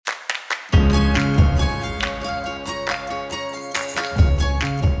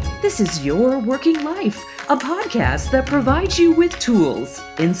This is Your Working Life, a podcast that provides you with tools,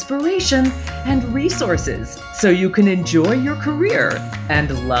 inspiration, and resources so you can enjoy your career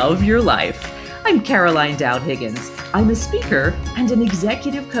and love your life. I'm Caroline Dowd Higgins. I'm a speaker and an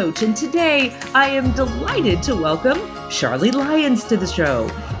executive coach, and today I am delighted to welcome Charlie Lyons to the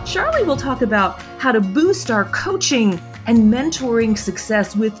show. Charlie will talk about how to boost our coaching and mentoring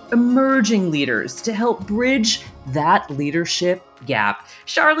success with emerging leaders to help bridge that leadership gap.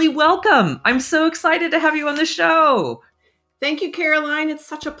 Charlie, welcome. I'm so excited to have you on the show. Thank you, Caroline. It's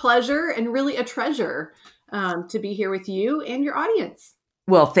such a pleasure and really a treasure to be here with you and your audience.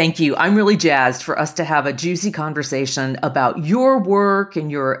 Well, thank you. I'm really jazzed for us to have a juicy conversation about your work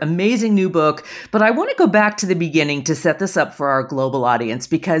and your amazing new book. But I want to go back to the beginning to set this up for our global audience,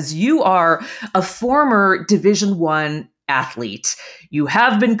 because you are a former Division I athlete. You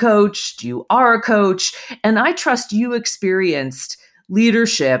have been coached, you are a coach, and I trust you experienced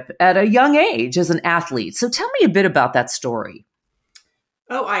leadership at a young age as an athlete. So tell me a bit about that story.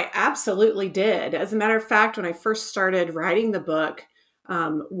 Oh, I absolutely did. As a matter of fact, when I first started writing the book,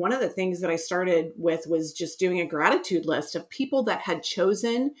 one of the things that I started with was just doing a gratitude list of people that had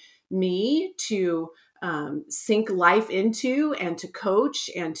chosen me to sink life into and to coach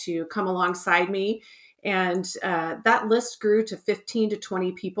and to come alongside me. And that list grew to 15 to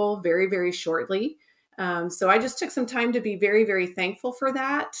 20 people very, very shortly. So I just took some time to be very, very thankful for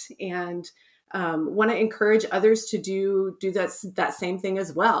that, and want to encourage others to do that same thing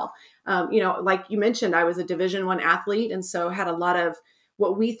as well. Like you mentioned, I was a Division I athlete, and so had a lot of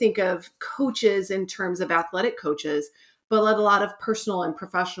what we think of coaches in terms of athletic coaches, but a lot of personal and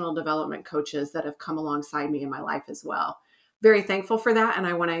professional development coaches that have come alongside me in my life as well. Very thankful for that, and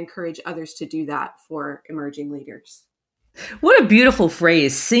I want to encourage others to do that for emerging leaders. What a beautiful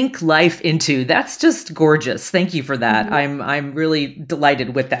phrase, sink life into. That's just gorgeous. Thank you for that. Mm-hmm. I'm really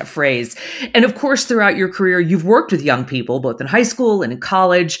delighted with that phrase. And of course, throughout your career, you've worked with young people, both in high school and in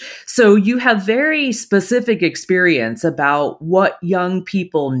college. So you have very specific experience about what young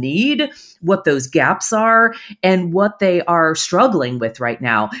people need, what those gaps are, and what they are struggling with right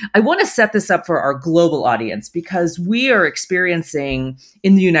now. I want to set this up for our global audience because we are experiencing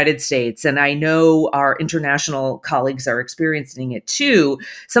in the United States, and I know our international colleagues are experiencing it too,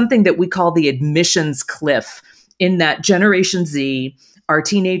 something that we call the admissions cliff, in that Generation Z, our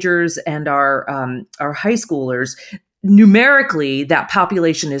teenagers and our high schoolers, numerically, that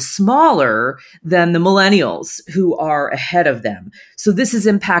population is smaller than the millennials who are ahead of them. So this is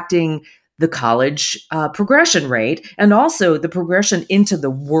impacting the college progression rate and also the progression into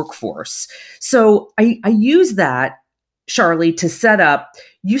the workforce. So I use that, Charlie, to set up,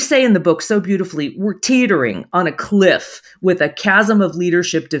 you say in the book so beautifully, we're teetering on a cliff with a chasm of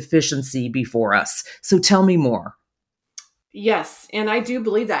leadership deficiency before us. So tell me more. Yes, and I do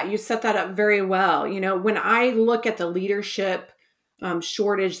believe that. You set that up very well. When I look at the leadership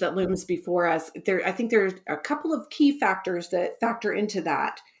shortage that looms before us, I think there's a couple of key factors that factor into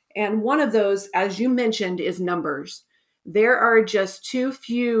that. And one of those, as you mentioned, is numbers. There are just too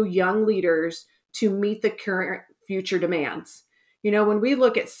few young leaders to meet the current future demands. When we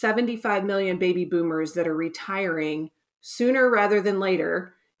look at 75 million baby boomers that are retiring sooner rather than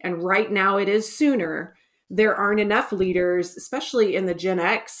later, and right now it is sooner, there aren't enough leaders, especially in the Gen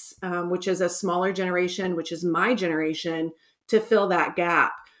X, which is a smaller generation, which is my generation, to fill that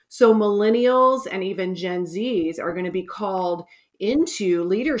gap. So millennials and even Gen Zs are going to be called into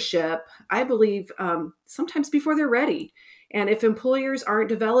leadership, I believe, sometimes before they're ready. And if employers aren't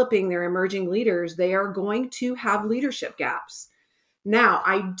developing their emerging leaders, they are going to have leadership gaps. Now,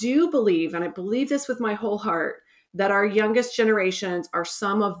 I do believe, and I believe this with my whole heart, that our youngest generations are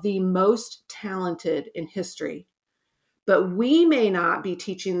some of the most talented in history. But we may not be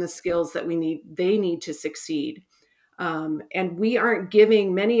teaching the skills that they need to succeed. And we aren't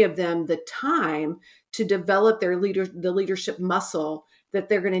giving many of them the time to develop the leadership muscle that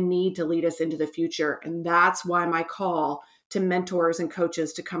they're going to need to lead us into the future. And that's why my call to mentors and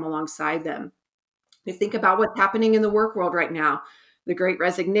coaches to come alongside them. You think about what's happening in the work world right now, the Great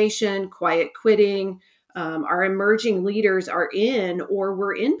Resignation, quiet quitting. Our emerging leaders are in or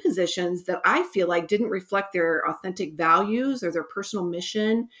were in positions that I feel like didn't reflect their authentic values or their personal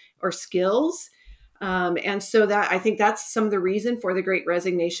mission or skills. And so that I think that's some of the reason for the Great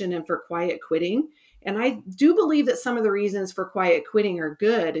Resignation and for quiet quitting. And I do believe that some of the reasons for quiet quitting are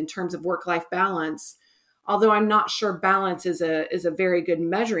good in terms of work-life balance, although I'm not sure balance is a very good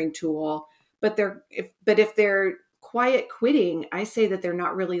measuring tool. But if they're quiet quitting, I say that they're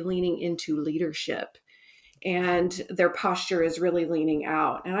not really leaning into leadership, and their posture is really leaning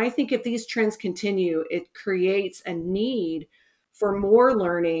out. And I think if these trends continue, it creates a need for more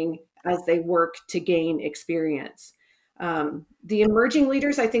learning as they work to gain experience. The emerging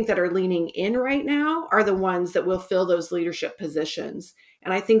leaders, I think, that are leaning in right now are the ones that will fill those leadership positions.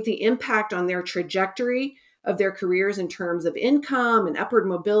 And I think the impact on their trajectory of their careers in terms of income and upward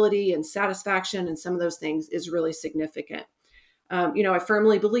mobility and satisfaction and some of those things is really significant. I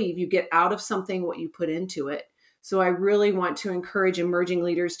firmly believe you get out of something what you put into it. So I really want to encourage emerging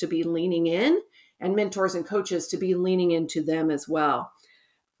leaders to be leaning in and mentors and coaches to be leaning into them as well.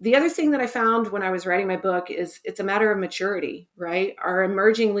 The other thing that I found when I was writing my book is it's a matter of maturity, right? Our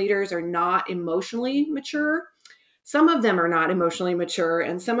emerging leaders are not emotionally mature. Some of them are not emotionally mature,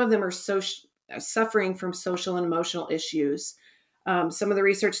 and some of them are suffering from social and emotional issues. Some of the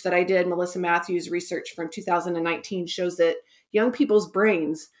research that I did, Melissa Matthews' research from 2019, shows that young people's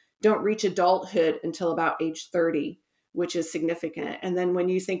brains don't reach adulthood until about age 30, which is significant. And then when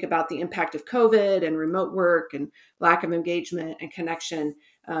you think about the impact of COVID and remote work and lack of engagement and connection,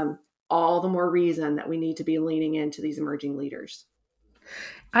 all the more reason that we need to be leaning into these emerging leaders.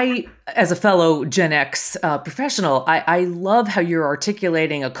 As a fellow Gen X professional, I love how you're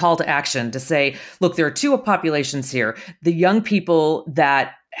articulating a call to action to say, look, there are two populations here: the young people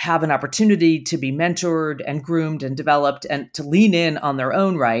that have an opportunity to be mentored and groomed and developed and to lean in on their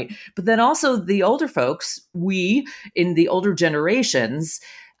own right. But then also the older folks, we in the older generations,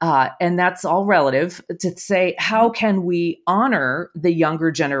 and that's all relative, to say, how can we honor the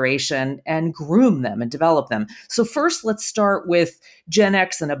younger generation and groom them and develop them? So first, let's start with Gen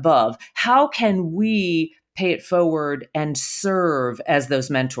X and above. How can we pay it forward and serve as those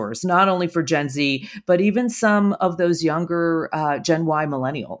mentors, not only for Gen Z, but even some of those younger Gen Y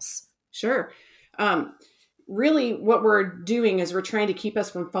millennials? Sure. Really what we're doing is we're trying to keep us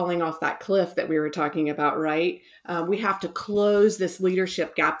from falling off that cliff that we were talking about, right? We have to close this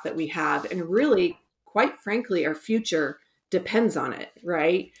leadership gap that we have. And really, quite frankly, our future depends on it,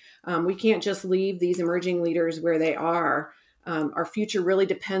 right? We can't just leave these emerging leaders where they are. Our future really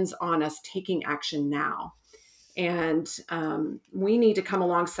depends on us taking action now. And we need to come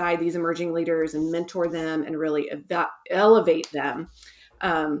alongside these emerging leaders and mentor them and really elevate them.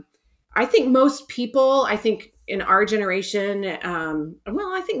 I think most people, in our generation,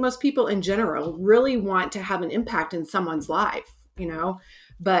 I think most people in general really want to have an impact in someone's life,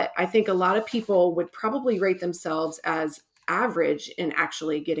 but I think a lot of people would probably rate themselves as average in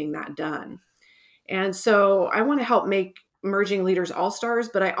actually getting that done. And so I want to help make emerging leaders all-stars,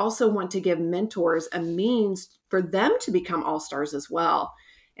 but I also want to give mentors a means for them to become all-stars as well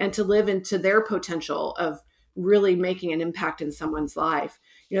and to live into their potential of really making an impact in someone's life.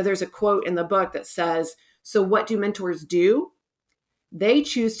 There's a quote in the book that says, "So what do mentors do? They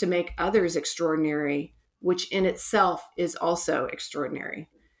choose to make others extraordinary, which in itself is also extraordinary."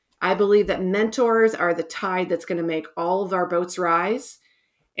 I believe that mentors are the tide that's going to make all of our boats rise.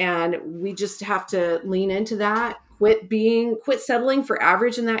 And we just have to lean into that, quit settling for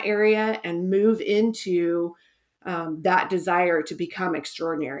average in that area and move into that desire to become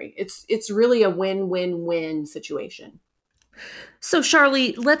extraordinary. It's really a win-win-win situation. So,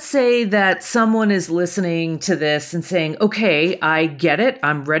 Charlie, let's say that someone is listening to this and saying, okay, I get it.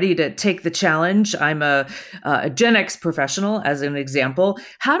 I'm ready to take the challenge. I'm a Gen X professional, as an example.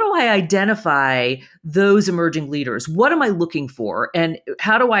 How do I identify those emerging leaders? What am I looking for? And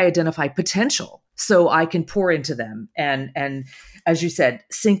how do I identify potential so I can pour into them and as you said,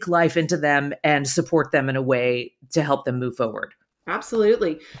 sink life into them and support them in a way to help them move forward?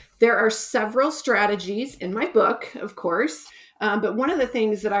 Absolutely. There are several strategies in my book, of course. But one of the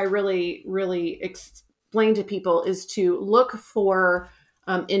things that I really, really explain to people is to look for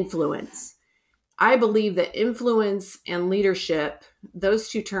influence. I believe that influence and leadership, those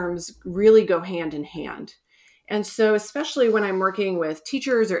two terms really go hand in hand. And so, especially when I'm working with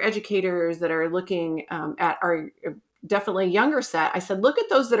teachers or educators that are looking at our definitely younger set, I said, look at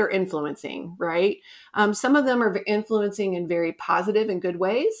those that are influencing, right? Some of them are influencing in very positive and good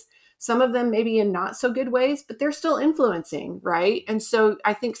ways. Some of them maybe in not so good ways, but they're still influencing, right? And so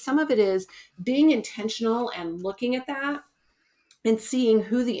I think some of it is being intentional and looking at that and seeing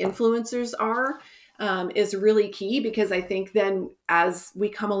who the influencers are is really key, because I think then as we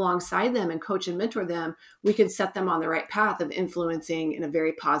come alongside them and coach and mentor them, we can set them on the right path of influencing in a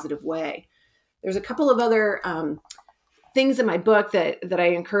very positive way. There's a couple of other things in my book that I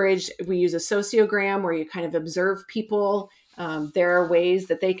encourage. We use a sociogram where you kind of observe people. There are ways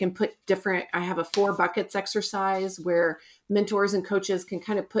that they can put I have a 4 buckets exercise where mentors and coaches can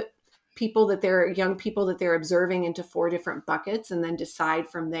kind of put young people that they're observing into 4 different buckets and then decide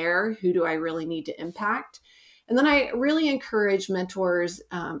from there, who do I really need to impact? And then I really encourage mentors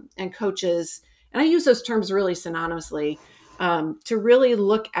and coaches, and I use those terms really synonymously, to really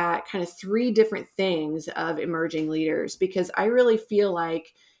look at kind of three different things of emerging leaders, because I really feel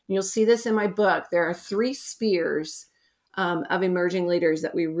like, and you'll see this in my book, there are three spheres of emerging leaders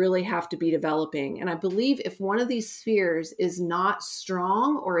that we really have to be developing. And I believe if one of these spheres is not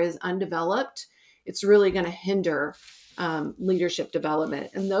strong or is undeveloped, it's really going to hinder leadership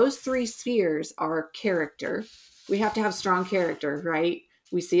development. And those three spheres are character. We have to have strong character, right?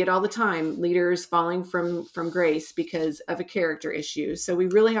 We see it all the time, leaders falling from grace because of a character issue. So we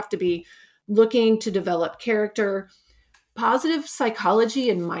really have to be looking to develop character. Positive psychology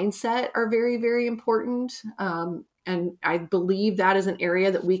and mindset are very, very important. And I believe that is an area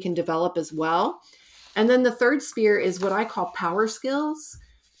that we can develop as well. And then the third sphere is what I call power skills.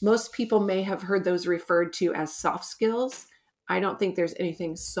 Most people may have heard those referred to as soft skills. I don't think there's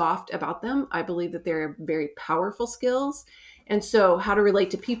anything soft about them. I believe that they're very powerful skills. And so, how to relate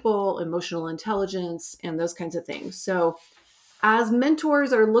to people, emotional intelligence, and those kinds of things. So, as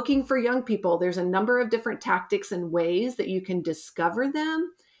mentors are looking for young people, there's a number of different tactics and ways that you can discover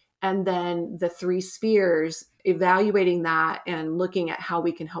them. And then the three spheres, evaluating that and looking at how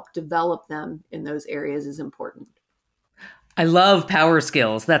we can help develop them in those areas is important. I love power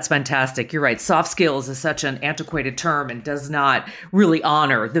skills. That's fantastic. You're right. Soft skills is such an antiquated term and does not really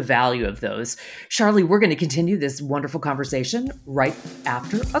honor the value of those. Charlie, we're going to continue this wonderful conversation right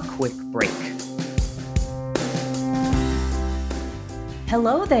after a quick break.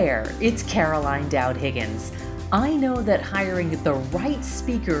 Hello there. It's Caroline Dowd Higgins. I know that hiring the right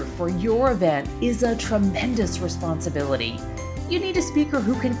speaker for your event is a tremendous responsibility. You need a speaker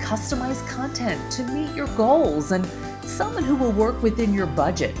who can customize content to meet your goals and someone who will work within your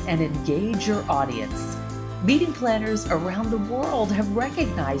budget and engage your audience. Meeting planners around the world have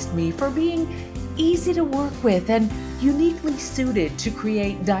recognized me for being easy to work with and uniquely suited to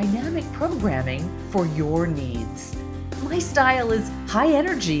create dynamic programming for your needs. My style is high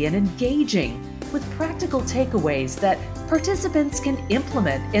energy and engaging, with practical takeaways that participants can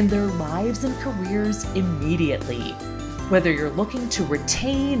implement in their lives and careers immediately. Whether you're looking to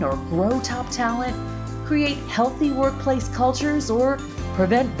retain or grow top talent, create healthy workplace cultures, or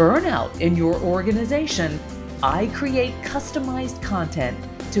prevent burnout in your organization, I create customized content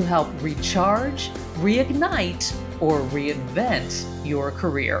to help recharge, reignite, or reinvent your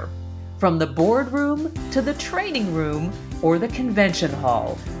career. From the boardroom to the training room or the convention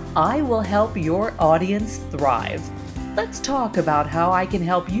hall, I will help your audience thrive. Let's talk about how I can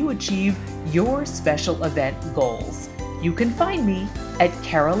help you achieve your special event goals. You can find me at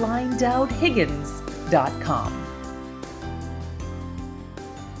carolinedowdhiggins.com.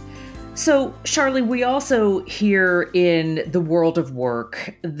 So, Charlie, we also hear in the world of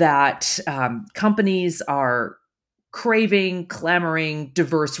work that companies are craving, clamoring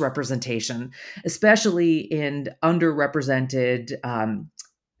diverse representation, especially in underrepresented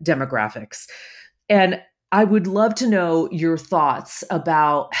demographics. And I would love to know your thoughts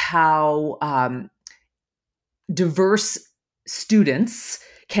about how diverse students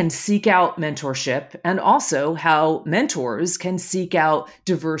can seek out mentorship, and also how mentors can seek out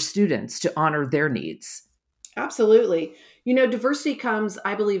diverse students to honor their needs. Absolutely. You know, diversity comes,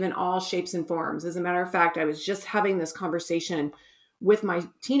 I believe, in all shapes and forms. As a matter of fact, I was just having this conversation with my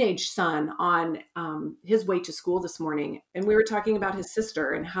teenage son on his way to school this morning. And we were talking about his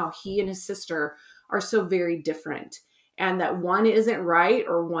sister and how he and his sister are so very different, and that one isn't right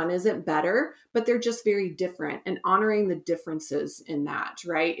or one isn't better, but they're just very different, and honoring the differences in that,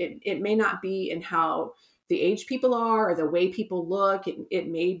 right? It may not be in how the age people are or the way people look. It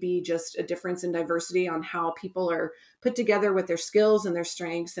may be just a difference in diversity on how people are put together with their skills and their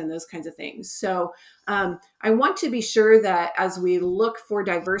strengths and those kinds of things. So I want to be sure that as we look for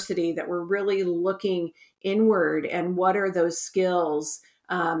diversity, that we're really looking inward, and what are those skills,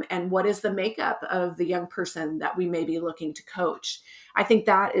 and what is the makeup of the young person that we may be looking to coach. I think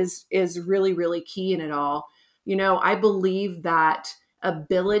that is really, really key in it all. You know, I believe that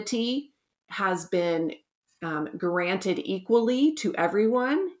ability has been granted equally to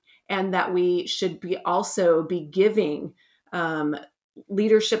everyone, and that we should be also be giving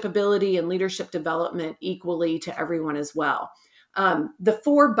leadership ability and leadership development equally to everyone as well. The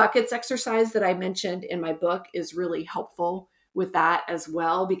 4 buckets exercise that I mentioned in my book is really helpful with that as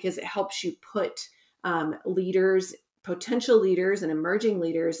well, because it helps you put leaders, potential leaders, and emerging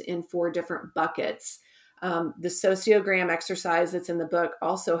leaders in 4 different buckets. The sociogram exercise that's in the book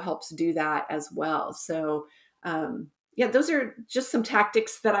also helps do that as well. So, yeah, those are just some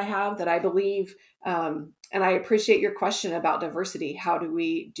tactics that I have that I believe, and I appreciate your question about diversity. How do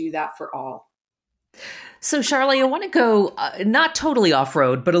we do that for all? So, Charlie, I want to go not totally off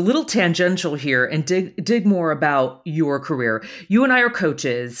road, but a little tangential here and dig more about your career. You and I are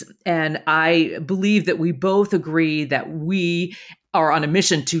coaches, and I believe that we both agree that we are on a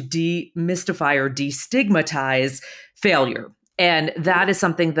mission to demystify or destigmatize failure. And that is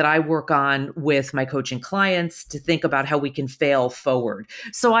something that I work on with my coaching clients to think about how we can fail forward.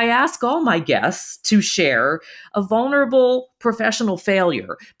 So I ask all my guests to share a vulnerable professional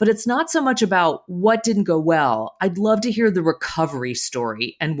failure, but it's not so much about what didn't go well. I'd love to hear the recovery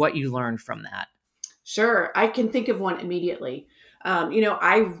story and what you learned from that. Sure, I can think of one immediately.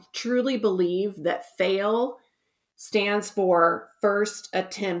 I truly believe that fail stands for first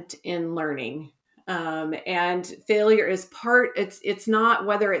attempt in learning. And failure is it's not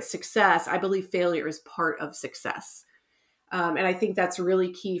whether it's success. I believe failure is part of success. And I think that's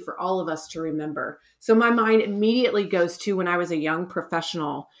really key for all of us to remember. So my mind immediately goes to when I was a young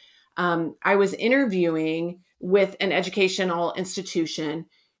professional. I was interviewing with an educational institution,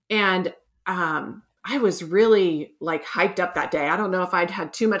 and I was really like hyped up that day. I don't know if I'd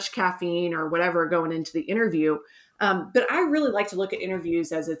had too much caffeine or whatever going into the interview. But I really like to look at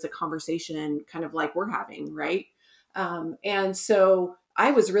interviews as it's a conversation, kind of like we're having, right? And so I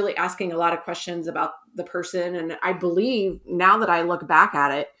was really asking a lot of questions about the person. And I believe now that I look back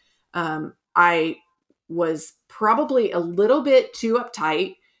at it, I was probably a little bit too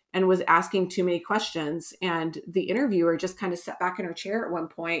uptight and was asking too many questions. And the interviewer just kind of sat back in her chair at one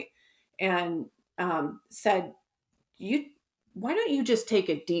point and said, "You, why don't you just take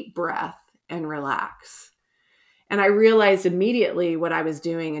a deep breath and relax?" And I realized immediately what I was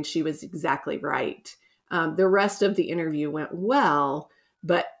doing, and she was exactly right. The rest of the interview went well,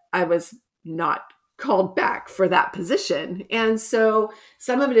 but I was not called back for that position. And so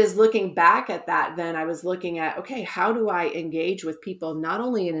some of it is looking back at that. Then I was looking at, okay, how do I engage with people, not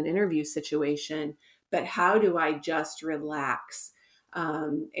only in an interview situation, but how do I just relax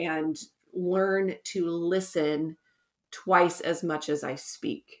and learn to listen twice as much as I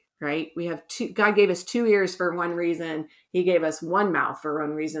speak, right? We have God gave us two ears for one reason. He gave us one mouth for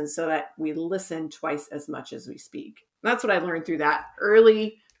one reason, so that we listen twice as much as we speak. That's what I learned through that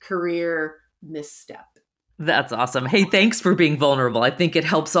early career misstep. That's awesome. Hey, thanks for being vulnerable. I think it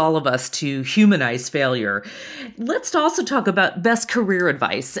helps all of us to humanize failure. Let's also talk about best career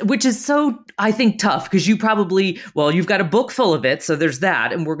advice, which is so, I think, tough because you've got a book full of it. So there's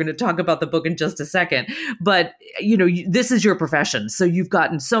that. And we're going to talk about the book in just a second. But, this is your profession. So you've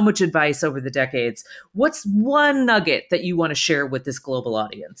gotten so much advice over the decades. What's one nugget that you want to share with this global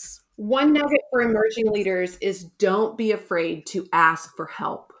audience? One nugget for emerging leaders is don't be afraid to ask for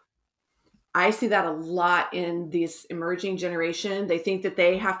help. I see that a lot in this emerging generation. They think that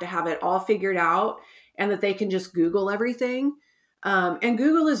they have to have it all figured out and that they can just Google everything. And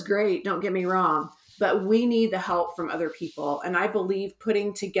Google is great, don't get me wrong, but we need the help from other people. And I believe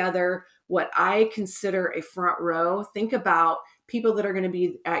putting together what I consider a front row, think about people that are going to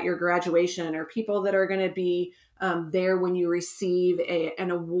be at your graduation or people that are going to be there when you receive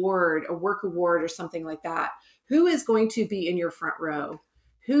an award, a work award or something like that. Who is going to be in your front row?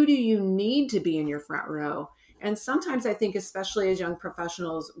 Who do you need to be in your front row? And sometimes I think, especially as young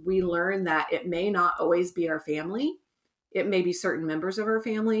professionals, we learn that it may not always be our family. It may be certain members of our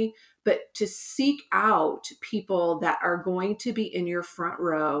family, but to seek out people that are going to be in your front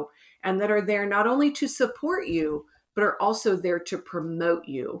row and that are there not only to support you, but are also there to promote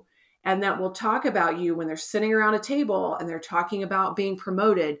you. And that will talk about you when they're sitting around a table and they're talking about being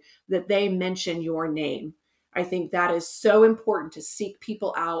promoted, that they mention your name. I think that is so important to seek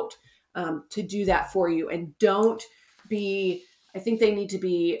people out to do that for you. And don't be, I think they need to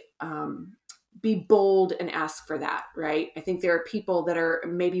be bold and ask for that, right? I think there are people that are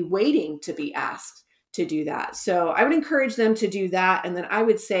maybe waiting to be asked to do that. So I would encourage them to do that. And then I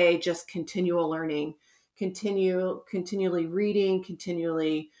would say just continual learning, continually reading,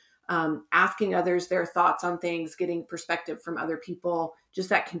 continually asking others their thoughts on things, getting perspective from other people. Just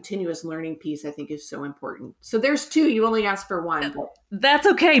that continuous learning piece, I think, is so important. So there's two. You only asked for one. But... That's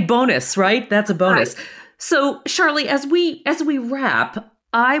okay. Bonus, right? That's a bonus. Right. So, Charlie, as we wrap,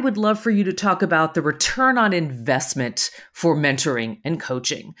 I would love for you to talk about the return on investment for mentoring and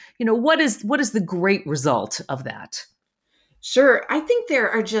coaching. What is the great result of that? Sure. I think there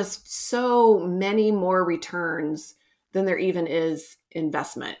are just so many more returns than there even is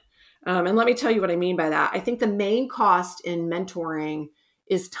investment. And let me tell you what I mean by that. I think the main cost in mentoring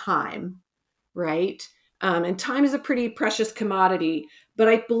is time, right? And time is a pretty precious commodity, but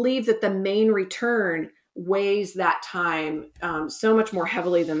I believe that the main return weighs that time so much more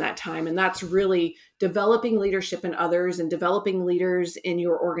heavily than that time. And that's really developing leadership in others and developing leaders in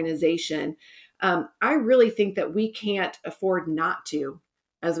your organization. I really think that we can't afford not to,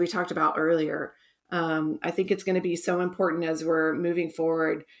 as we talked about earlier. I think it's going to be so important as we're moving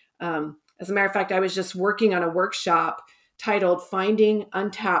forward. As a matter of fact, I was just working on a workshop titled Finding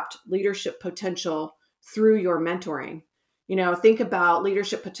Untapped Leadership Potential Through Your Mentoring. Think about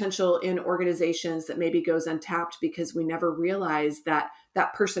leadership potential in organizations that maybe goes untapped because we never realized that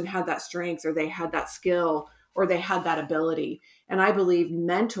that person had that strength, or they had that skill, or they had that ability. And I believe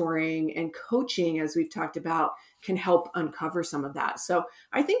mentoring and coaching, as we've talked about, can help uncover some of that. So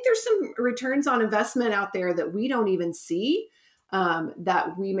I think there's some returns on investment out there that we don't even see,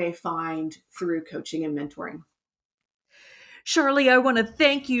 that we may find through coaching and mentoring. Charlie, I want to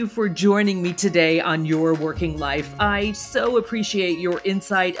thank you for joining me today on Your Working Life. I so appreciate your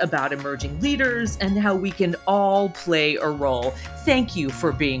insight about emerging leaders and how we can all play a role. Thank you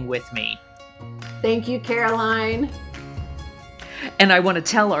for being with me. Thank you, Caroline. And I want to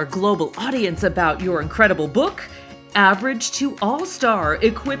tell our global audience about your incredible book, Average to All-Star,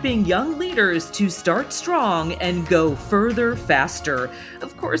 Equipping Young Leaders to Start Strong and Go Further Faster.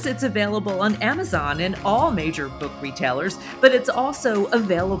 Of course, it's available on Amazon and all major book retailers, but it's also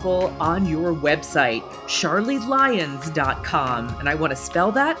available on your website, charlielyons.com. And I want to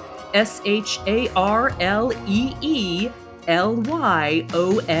spell that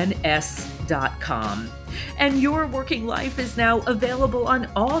SHARLEELYONS.com. And Your Working Life is now available on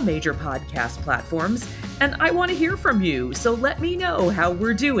all major podcast platforms. And I want to hear from you, so let me know how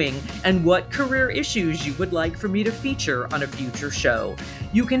we're doing and what career issues you would like for me to feature on a future show.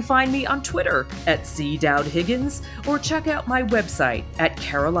 You can find me on Twitter at @CDowdHiggins, or check out my website at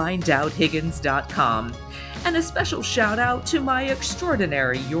CarolineDowdHiggins.com. And a special shout out to my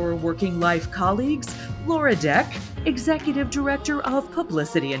extraordinary Your Working Life colleagues, Laura Deck, Executive Director of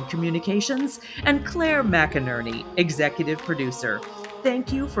Publicity and Communications, and Claire McInerney, Executive Producer.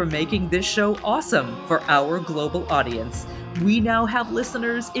 Thank you for making this show awesome for our global audience. We now have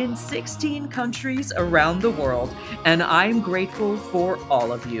listeners in 16 countries around the world, and I'm grateful for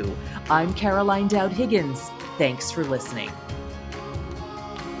all of you. I'm Caroline Dowd Higgins. Thanks for listening.